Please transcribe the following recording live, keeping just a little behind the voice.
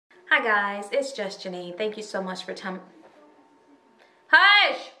Hi guys, it's just Janine. Thank you so much for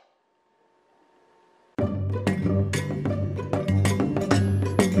Hush!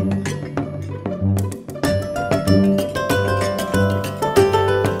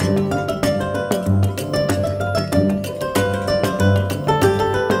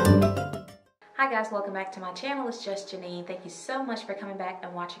 Hi guys, welcome back to my channel. It's just Janine. Thank you so much for coming back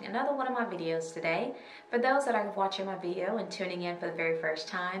and watching another one of my videos today. For those that are watching my video and tuning in for the very first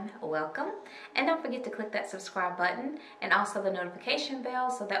time, welcome. And don't forget to click that subscribe button and also the notification bell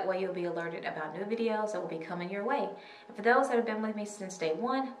so that way you'll be alerted about new videos that will be coming your way. And for those that have been with me since day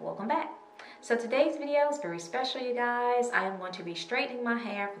one, welcome back. So today's video is very special, you guys. I am going to be straightening my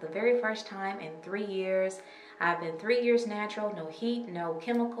hair for the very first time in 3 years. I've been 3 years natural, no heat, no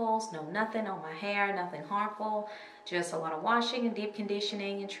chemicals, no nothing on my hair, nothing harmful, just a lot of washing and deep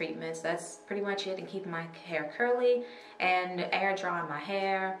conditioning and treatments. That's pretty much it, and keeping my hair curly and air drying my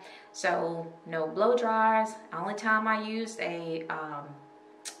hair. So no blow dryers. The only time I used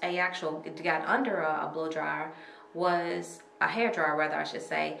got under a blow dryer was a hair dryer, rather I should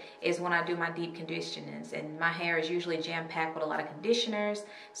say, is when I do my deep conditionings, and my hair is usually jam-packed with a lot of conditioners,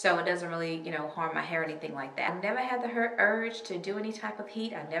 so it doesn't really, harm my hair or anything like that. I never had the urge to do any type of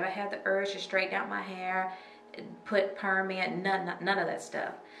heat. I never had the urge to straighten out my hair, put perm in, none of that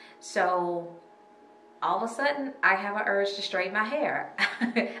stuff. So all of a sudden, I have an urge to straighten my hair.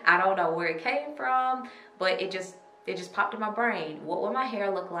 I don't know where it came from, but it just popped in my brain. What would my hair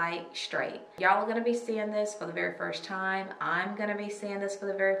look like straight? Y'all are gonna be seeing this for the very first time. I'm gonna be seeing this for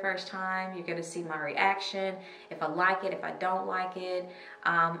the very first time. You're gonna see my reaction, if I like it, if I don't like it.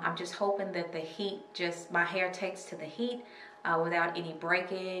 I'm just hoping that the heat, my hair takes to the heat without any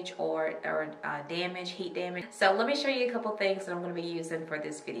breakage or damage, heat damage. So let me show you a couple things that I'm gonna be using for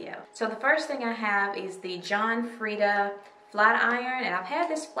this video. So the first thing I have is the John Frieda flat iron, and I've had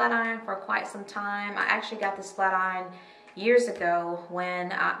this flat iron for quite some time. I actually got this flat iron years ago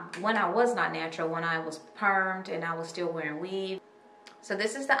when I was not natural, when I was permed and I was still wearing weave. So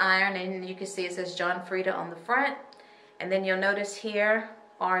this is the iron, and you can see it says John Frieda on the front, and then you'll notice here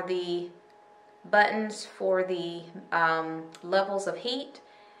are the buttons for the levels of heat,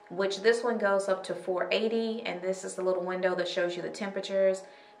 which this one goes up to 480, and this is the little window that shows you the temperatures,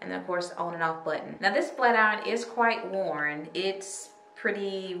 and then of course on and off button. Now this flat iron is quite worn. It's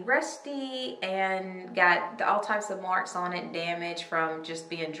pretty rusty and got all types of marks on it, damage from just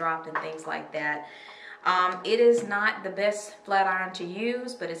being dropped and things like that. It is not the best flat iron to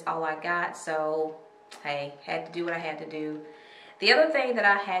use, but it's all I got, so hey, had to do what I had to do. The other thing that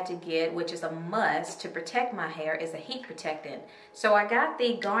I had to get, which is a must to protect my hair, is a heat protectant. So I got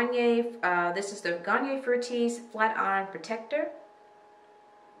the Garnier, this is the Garnier Fructis flat iron protector.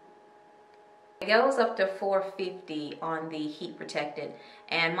 It goes up to 450 on the heat protected,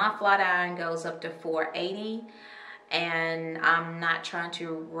 and my flat iron goes up to 480, and I'm not trying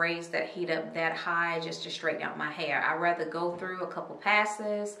to raise that heat up that high just to straighten out my hair. I'd rather go through a couple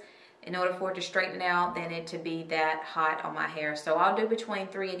passes in order for it to straighten out than it to be that hot on my hair. So I'll do between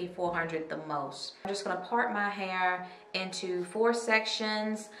 380 400 the most. I'm just going to part my hair into 4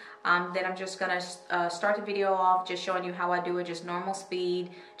 sections. Then I'm just going to start the video off just showing you how I do it, just normal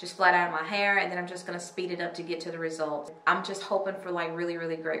speed, just flat iron my hair, and then I'm just going to speed it up to get to the results. I'm just hoping for like really,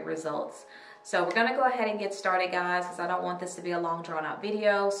 really great results. So we're going to go ahead and get started, guys, because I don't want this to be a long drawn out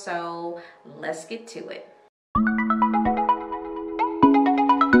video. So let's get to it.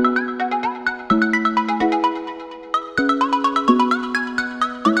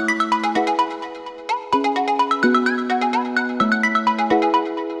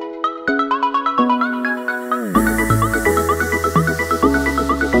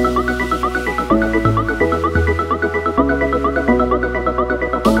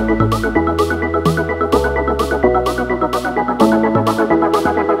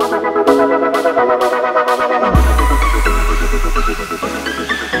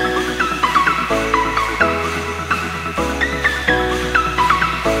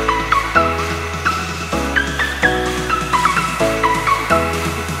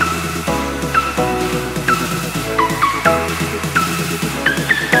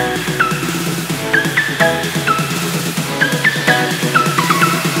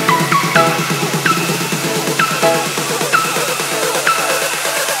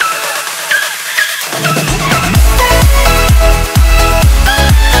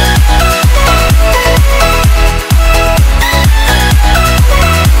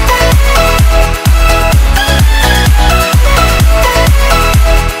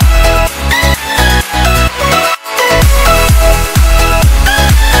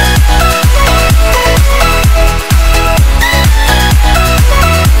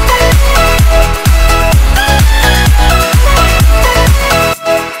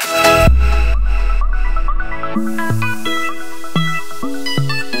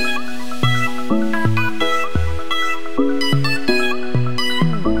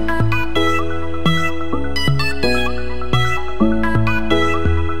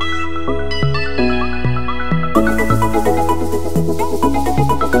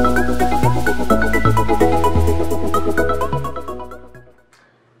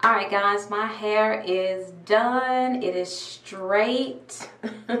 Alright guys, my hair is done. It is straight.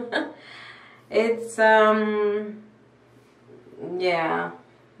 It's yeah,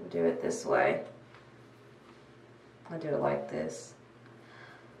 I'll do it this way. I'll do it like this.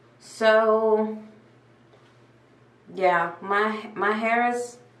 So yeah, my hair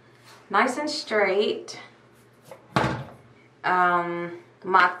is nice and straight. My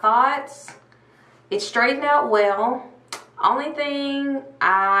thoughts, it straightened out well. Only thing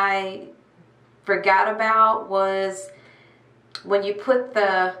I forgot about was when you put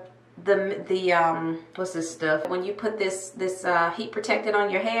the what's this stuff? When you put this heat protectant on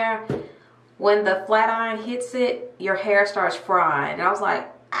your hair, when the flat iron hits it, your hair starts frying. And I was like,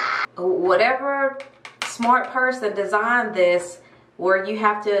 ah. Whatever smart person designed this, where you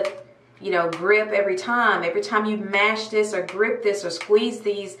have to, you know, grip every time you mash this or grip this or squeeze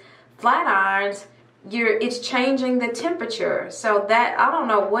these flat irons, it's changing the temperature. So that, I don't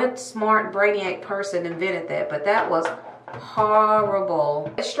know what smart brainiac person invented that, but that was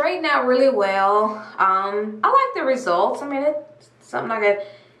horrible. It straightened out really well. I like the results. I mean, it's something I could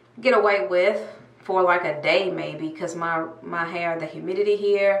get away with for like a day maybe, because my hair, the humidity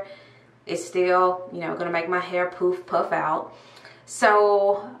here is still, you know, gonna make my hair puff out.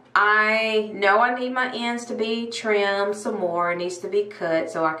 So I know I need my ends to be trimmed some more. It needs to be cut,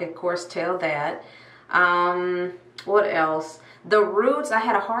 so I could of course tell that. What else? The roots, I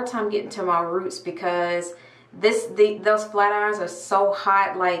had a hard time getting to my roots because those flat irons are so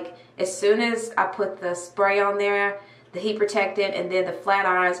hot. Like as soon as I put the spray on there, the heat protectant, and then the flat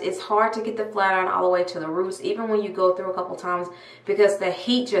irons, it's hard to get the flat iron all the way to the roots, even when you go through a couple times, because the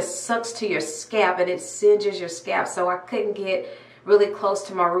heat just sucks to your scalp and it singes your scalp. So I couldn't get really close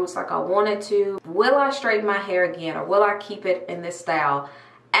to my roots like I wanted to. Will I straighten my hair again, or will I keep it in this style?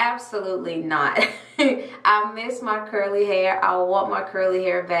 Absolutely not. I miss my curly hair. I want my curly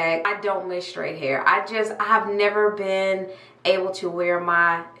hair back. I don't miss straight hair. I've never been able to wear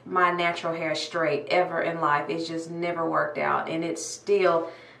my natural hair straight ever in life. It's just never worked out, and it's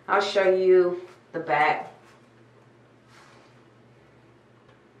still, I'll show you the back.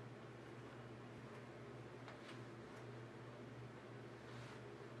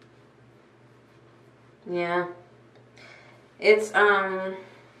 Yeah, it's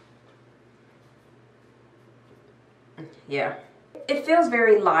yeah, it feels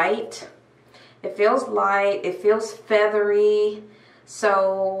very light. It feels light, it feels feathery.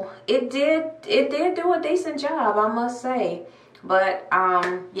 So it did do a decent job, I must say. But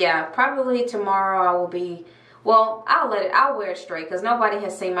yeah, probably tomorrow I will be, well, I'll wear it straight, because nobody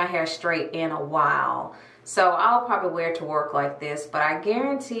has seen my hair straight in a while. So I'll probably wear it to work like this. But I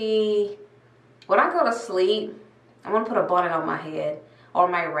guarantee when I go to sleep, I'm gonna put a bonnet on my head, or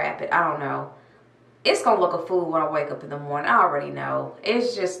I might wrap it, I don't know. It's gonna look a fool when I wake up in the morning. I already know.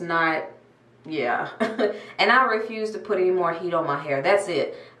 It's just not, yeah. And I refuse to put any more heat on my hair. That's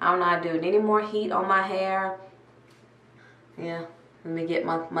it. I'm not doing any more heat on my hair. Yeah, let me get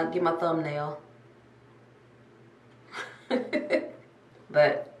my thumbnail.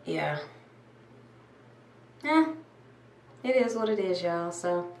 But yeah. Yeah, it is what it is, y'all.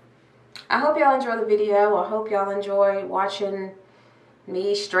 So I hope y'all enjoy the video. I hope y'all enjoy watching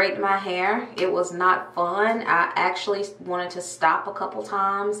me straighten my hair. It was not fun. I actually wanted to stop a couple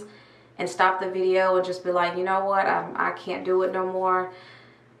times and stop the video and just be like, you know what, I can't do it no more.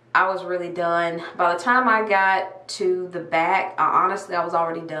 I was really done. By the time I got to the back, honestly, I was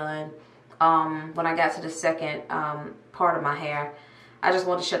already done. When I got to the second part of my hair, I just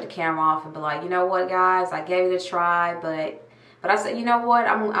wanted to shut the camera off and be like, you know what, guys, I gave it a try, but I said, you know what,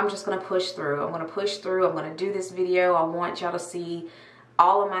 I'm just gonna push through. I'm gonna push through. I'm gonna do this video. I want y'all to see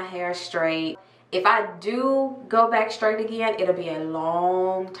all of my hair straight. If I do go back straight again, it'll be a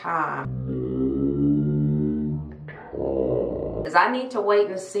long time, because I need to wait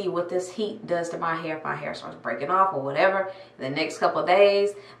and see what this heat does to my hair, if my hair starts breaking off or whatever in the next couple of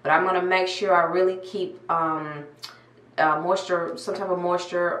days. But I'm gonna make sure I really keep moisture, some type of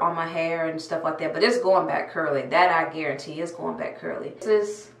moisture on my hair and stuff like that. But it's going back curly. That I guarantee. It's going back curly.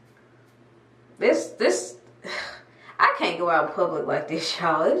 This I can't go out in public like this,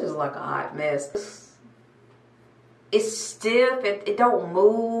 y'all. It's just like a hot mess. It's stiff. It don't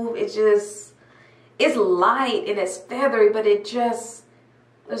move. It's it's light and it's feathery, but there's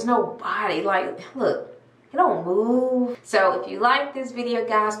no body. Like, look, it don't move. So if you like this video,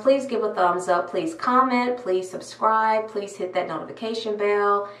 guys, please give a thumbs up. Please comment. Please subscribe. Please hit that notification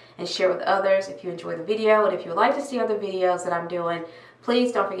bell and share with others if you enjoy the video. And if you would like to see other videos that I'm doing,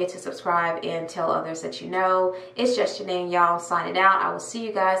 please don't forget to subscribe and tell others that you know. It's just Janine, y'all, signing out. I will see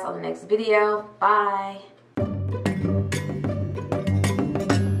you guys on the next video. Bye.